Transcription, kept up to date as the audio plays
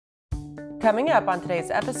Coming up on today's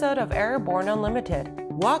episode of Airborne Unlimited,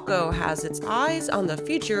 Waco has its eyes on the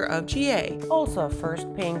future of GA. Also,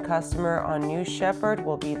 first paying customer on new Shepard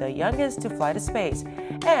will be the youngest to fly to space,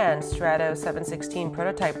 and Stratos 716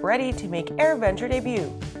 prototype ready to make AirVenture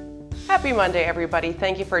debut. Happy Monday, everybody.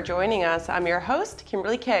 Thank you for joining us. I'm your host,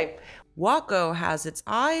 Kimberly Kay. Waco has its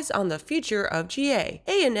eyes on the future of GA.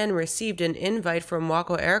 A&N received an invite from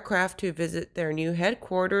Waco Aircraft to visit their new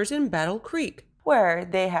headquarters in Battle Creek, where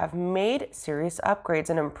they have made serious upgrades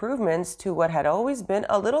and improvements to what had always been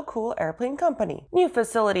a little cool airplane company. New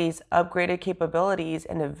facilities, upgraded capabilities,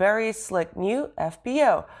 and a very slick new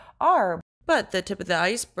FBO are but the tip of the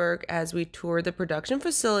iceberg as we tour the production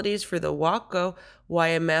facilities for the Waco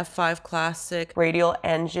YMF-5 classic radial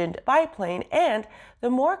engined biplane and the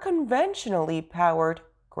more conventionally powered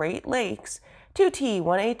Great Lakes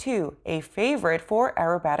 2T-1A2, a favorite for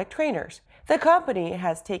aerobatic trainers. The company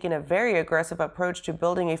has taken a very aggressive approach to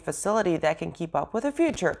building a facility that can keep up with the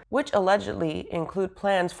future, which allegedly include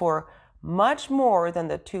plans for much more than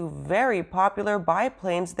the two very popular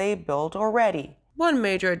biplanes they built already. One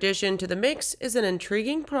major addition to the mix is an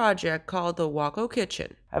intriguing project called the Waco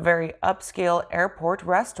Kitchen, a very upscale airport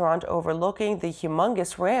restaurant overlooking the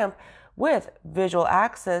humongous ramp with visual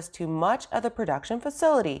access to much of the production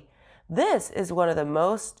facility. This is one of the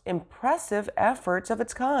most impressive efforts of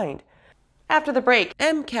its kind. After the break,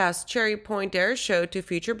 MCAS Cherry Point Air Show to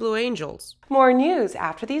feature Blue Angels. More news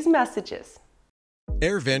after these messages.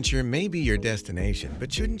 AirVenture may be your destination,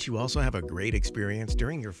 but shouldn't you also have a great experience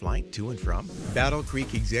during your flight to and from? Battle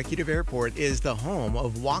Creek Executive Airport is the home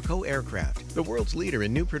of Waco Aircraft, the world's leader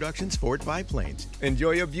in new production sport biplanes.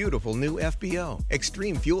 Enjoy a beautiful new FBO,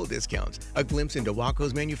 extreme fuel discounts, a glimpse into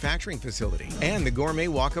Waco's manufacturing facility, and the gourmet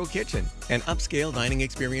Waco Kitchen, an upscale dining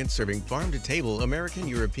experience serving farm-to-table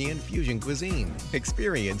American-European fusion cuisine.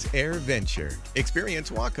 Experience AirVenture.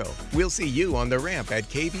 Experience Waco. We'll see you on the ramp at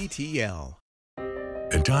KBTL.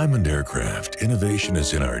 At Daemen Aircraft, innovation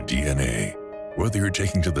is in our DNA. Whether you're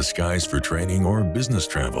taking to the skies for training or business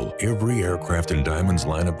travel, every aircraft in Daemen's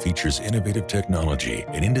lineup features innovative technology,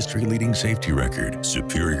 an industry-leading safety record,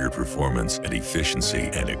 superior performance and efficiency,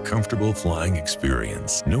 and a comfortable flying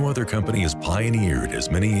experience. No other company has pioneered as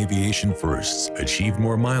many aviation firsts, achieved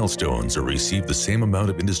more milestones, or received the same amount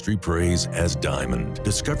of industry praise as Daemen.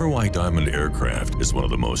 Discover why Daemen Aircraft is one of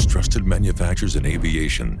the most trusted manufacturers in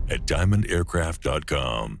aviation at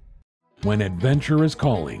DaemenAircraft.com. When adventure is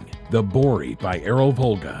calling, the Bory by Aero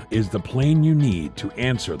Volga is the plane you need to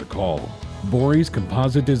answer the call. Bory's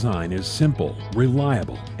composite design is simple,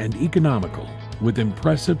 reliable, and economical, with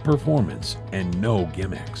impressive performance and no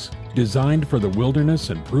gimmicks. Designed for the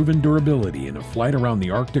wilderness and proven durability in a flight around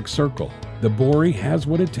the Arctic Circle, the Bory has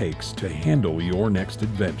what it takes to handle your next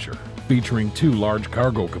adventure. Featuring 2 large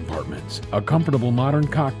cargo compartments, a comfortable modern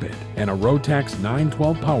cockpit, and a Rotax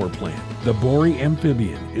 912 power plant, the Bory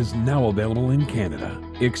Amphibian is now available in Canada.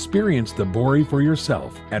 Experience the Bory for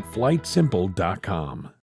yourself at flightsimple.com.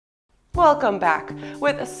 Welcome back.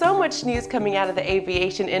 With so much news coming out of the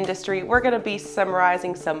aviation industry, we're going to be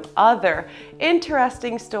summarizing some other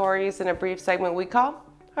interesting stories in a brief segment we call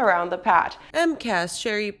Around the Patch. MCAS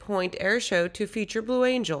Cherry Point Air Show to feature Blue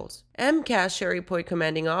Angels. MCAS Cherry Point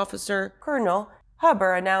Commanding Officer Colonel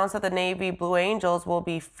Hubbard announced that the Navy Blue Angels will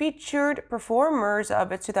be featured performers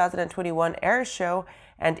of its 2021 air show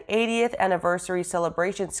and 80th anniversary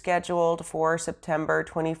celebration scheduled for September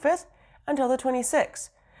 25th until the 26th.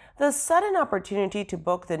 The sudden opportunity to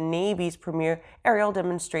book the Navy's premier aerial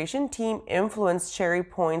demonstration team influenced Cherry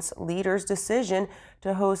Point's leaders' decision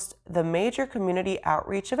to host the major community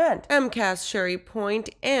outreach event. MCAS Cherry Point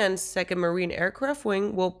and 2nd Marine Aircraft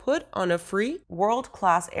Wing will put on a free,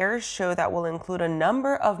 world-class air show that will include a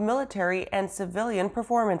number of military and civilian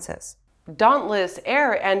performances. Dauntless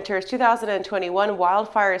Air enters 2021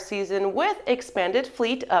 wildfire season with expanded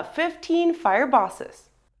fleet of 15 fire bosses.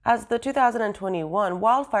 As the 2021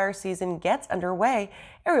 wildfire season gets underway,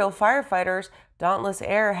 aerial firefighters Dauntless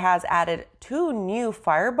Air has added 2 new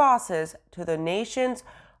fire bosses to the nation's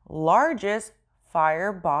largest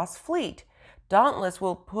fire boss fleet. Dauntless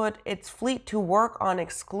will put its fleet to work on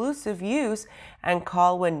exclusive use and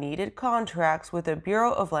call when needed contracts with the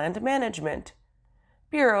Bureau of Land Management,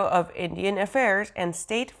 Bureau of Indian Affairs, and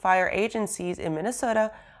state fire agencies in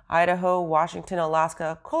Minnesota, Idaho, Washington,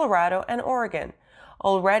 Alaska, Colorado, and Oregon.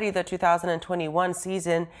 Already, the 2021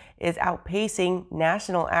 season is outpacing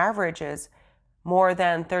national averages. More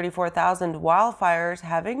than 34,000 wildfires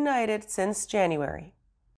have ignited since January.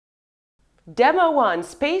 Demo 1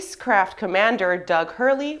 spacecraft commander Doug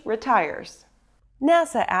Hurley retires.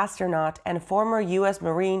 NASA astronaut and former U.S.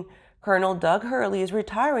 Marine Colonel Doug Hurley is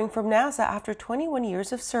retiring from NASA after 21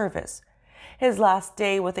 years of service. His last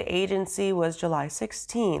day with the agency was July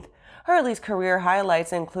 16th. Hurley's career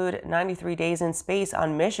highlights include 93 days in space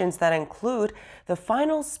on missions that include the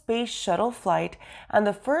final space shuttle flight and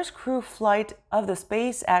the first crew flight of the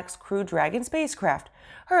SpaceX Crew Dragon spacecraft.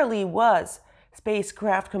 Hurley was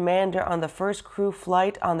spacecraft commander on the first crew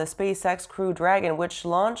flight on the SpaceX Crew Dragon, which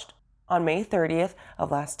launched on May 30th of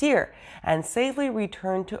last year and safely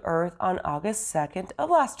returned to Earth on August 2nd of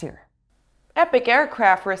last year. Epic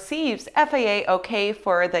Aircraft receives FAA OK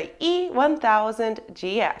for the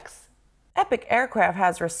E1000GX. Epic Aircraft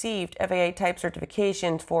has received FAA type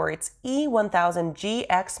certification for its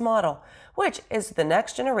E1000GX model, which is the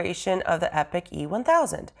next generation of the Epic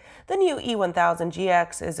E1000. The new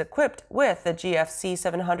E1000GX is equipped with the GFC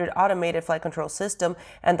 700 automated flight control system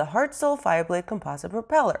and the Hartzell 5-blade composite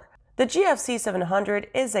propeller. The GFC 700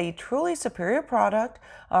 is a truly superior product,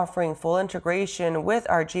 offering full integration with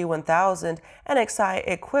our G1000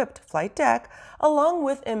 NXI-equipped flight deck, along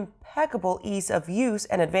with impeccable ease of use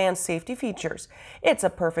and advanced safety features. It's a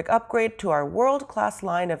perfect upgrade to our world-class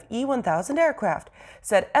line of E1000 aircraft,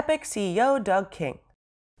 said Epic CEO Doug King.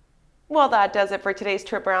 Well, that does it for today's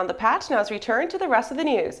trip around the patch. Now let's return to the rest of the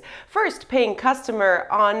news. First, paying customer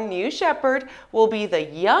on new Shepard will be the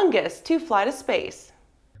youngest to fly to space.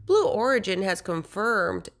 Blue Origin has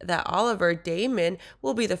confirmed that Oliver DAY-MIN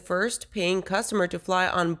will be the first paying customer to fly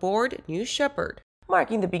on board New Shepard,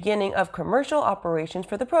 marking the beginning of commercial operations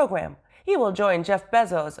for the program. He will join Jeff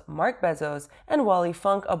Bezos, Mark Bezos, and Wally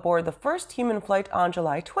Funk aboard the first human flight on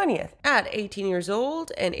July 20th. At 18 years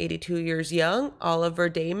old and 82 years young, Oliver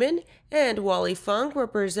DAY-MIN and Wally Funk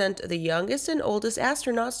represent the youngest and oldest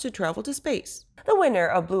astronauts to travel to space. The winner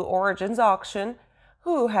of Blue Origin's auction,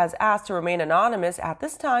 who has asked to remain anonymous at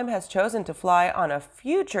this time, has chosen to fly on a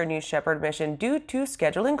future New Shepard mission due to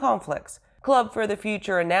scheduling conflicts. Club for the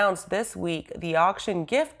Future announced this week the auction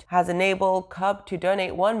gift has enabled Cub to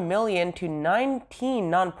donate $1 million to 19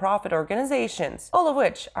 nonprofit organizations, all of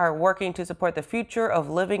which are working to support the future of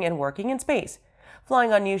living and working in space.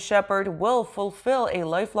 Flying on New Shepard will fulfill a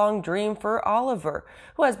lifelong dream for Oliver,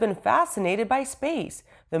 who has been fascinated by space,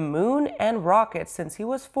 the moon, and rockets since he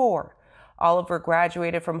was 4. Oliver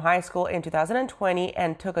graduated from high school in 2020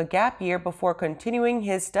 and took a gap year before continuing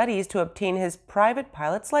his studies to obtain his private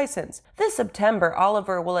pilot's license. This September,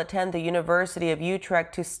 Oliver will attend the University of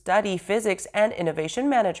Utrecht to study physics and innovation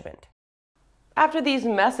management. After these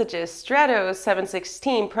messages, Stratos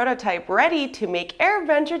 716 prototype ready to make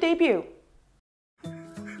AirVenture debut.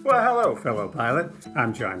 Well, hello, fellow pilot.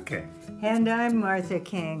 I'm John King. And I'm Martha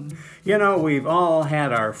King. You know, we've all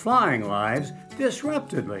had our flying lives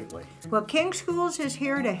disrupted lately. Well, King Schools is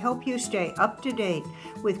here to help you stay up to date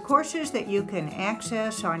with courses that you can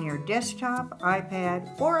access on your desktop,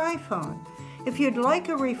 iPad, or iPhone. If you'd like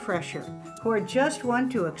a refresher or just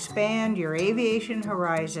want to expand your aviation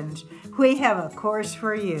horizons, we have a course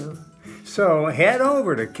for you. So head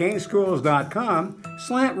over to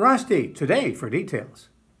kingschools.com/rusty today for details.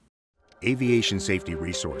 Aviation Safety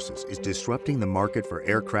Resources is disrupting the market for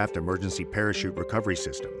aircraft emergency parachute recovery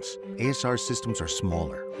systems. ASR systems are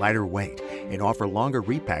smaller, lighter weight, and offer longer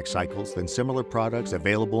repack cycles than similar products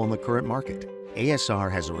available in the current market.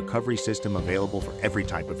 ASR has a recovery system available for every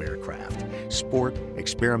type of aircraft: sport,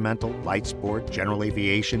 experimental, light sport, general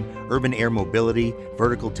aviation, urban air mobility,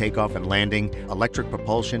 vertical takeoff and landing, electric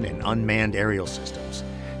propulsion, and unmanned aerial systems.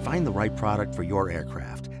 Find the right product for your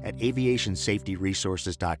aircraft at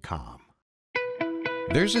aviationsafetyresources.com.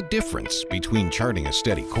 There's a difference between charting a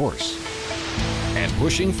steady course and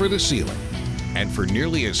pushing for the ceiling. And for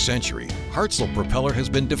nearly a century, Hartzell Propeller has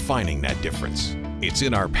been defining that difference. It's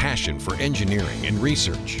in our passion for engineering and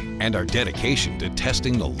research and our dedication to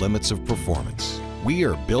testing the limits of performance. We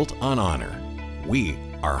are built on honor. We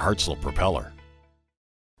are Hartzell Propeller.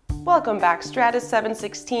 Welcome back. Stratos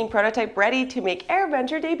 716 prototype ready to make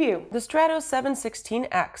AirVenture debut. The Stratos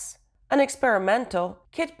 716X, an experimental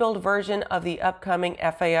kit-build version of the upcoming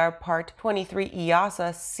FAR Part 23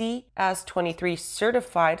 EASA CS 23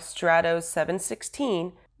 certified Stratos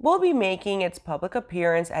 716, will be making its public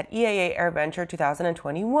appearance at EAA AirVenture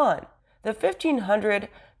 2021. The 1,500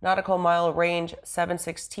 nautical mile range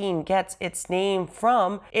 716 gets its name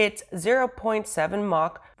from its 0.7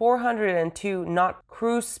 Mach 402 knot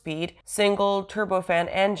cruise speed, single turbofan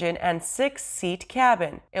engine, and 6-seat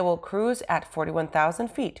cabin. It will cruise at 41,000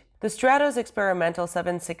 feet. The Stratos Experimental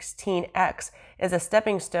 716X is a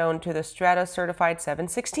stepping stone to the Stratos Certified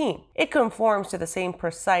 716. It conforms to the same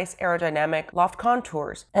precise aerodynamic loft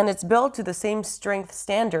contours, and it's built to the same strength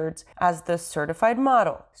standards as the certified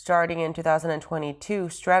model. Starting in 2022,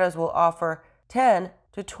 Stratos will offer 10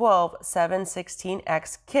 to 12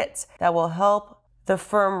 716X kits that will help The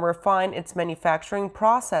firm refined its manufacturing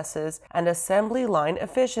processes and assembly line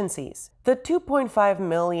efficiencies. The $2.5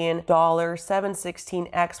 million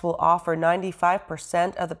 716X will offer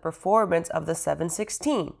 95% of the performance of the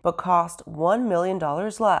 716, but cost $1 million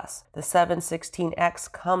less. The 716X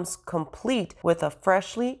comes complete with a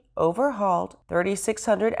freshly overhauled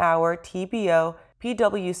 3,600-hour TBO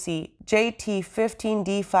PWC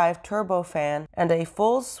JT15D5 turbofan and a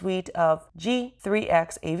full suite of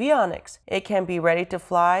G3X avionics. It can be ready to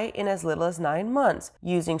fly in as little as 9 months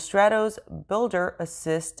using Stratos Builder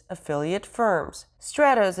Assist affiliate firms.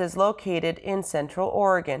 Stratos is located in Central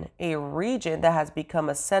Oregon, a region that has become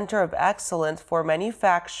a center of excellence for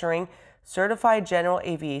manufacturing certified general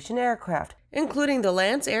aviation aircraft, including the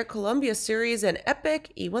Lance Air Columbia Series and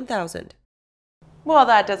Epic E1000. Well,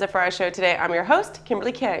 that does it for our show today. I'm your host,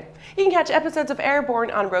 Kimberly Kay. You can catch episodes of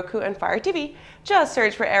Airborne on Roku and Fire TV. Just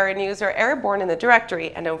search for Aero-News or Airborne in the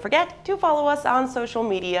directory. And don't forget to follow us on social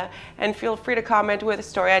media. And feel free to comment with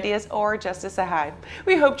story ideas or just to say hi.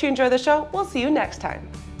 We hope you enjoy the show. We'll see you next time.